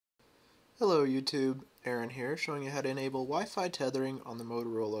Hello YouTube, Aaron here, showing you how to enable Wi-Fi tethering on the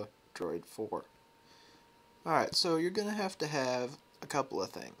Motorola Droid 4. Alright, so you're going to have a couple of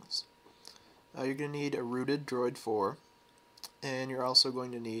things. You're going to need a rooted Droid 4, and you're also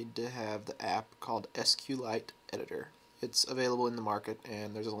going to need to have the app called SQLite editor. It's available in the market,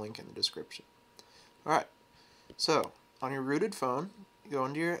 and there's a link in the description. Alright, so on your rooted phone, go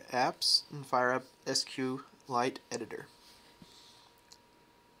into your apps and fire up SQLite editor.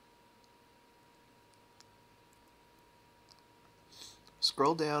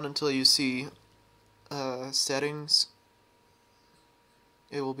 Scroll down until you see settings.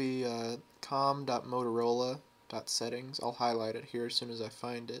 It will be com.motorola.settings. I'll highlight it here as soon as I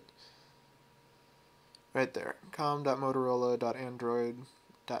find it. Right there,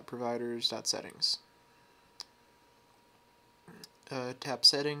 com.motorola.android.providers.settings. Tap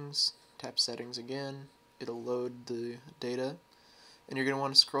settings again. It'll load the data, and you're going to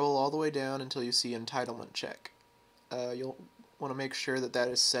want to scroll all the way down until you see entitlement check. You'll want to make sure that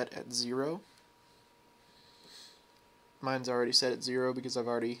is set at 0. Mine's already set at 0 because I've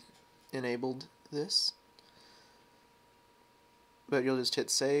already enabled this. But you'll just hit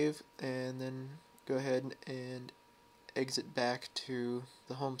save and then go ahead and exit back to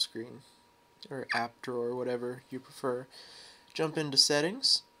the home screen or app drawer, whatever you prefer. Jump into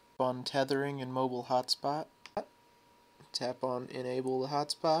settings, on tethering and mobile hotspot. Tap on enable the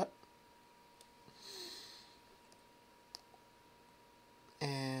hotspot.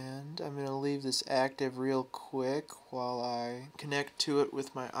 And I'm going to leave this active real quick while I connect to it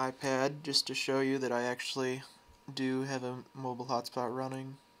with my iPad, just to show you that I actually do have a mobile hotspot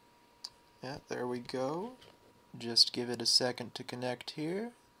running. Yeah, there we go. Just give it a second to connect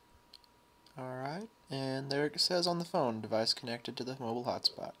here. Alright, and there it says on the phone, device connected to the mobile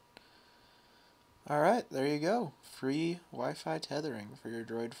hotspot. Alright, there you go. Free Wi-Fi tethering for your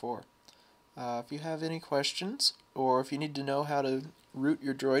Droid 4. If you have any questions, or if you need to know how to root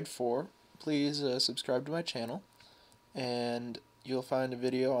your Droid 4, please subscribe to my channel, and you'll find a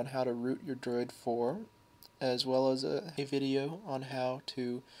video on how to root your Droid 4, as well as a video on how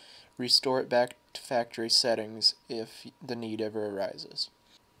to restore it back to factory settings if the need ever arises.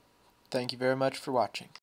 Thank you very much for watching.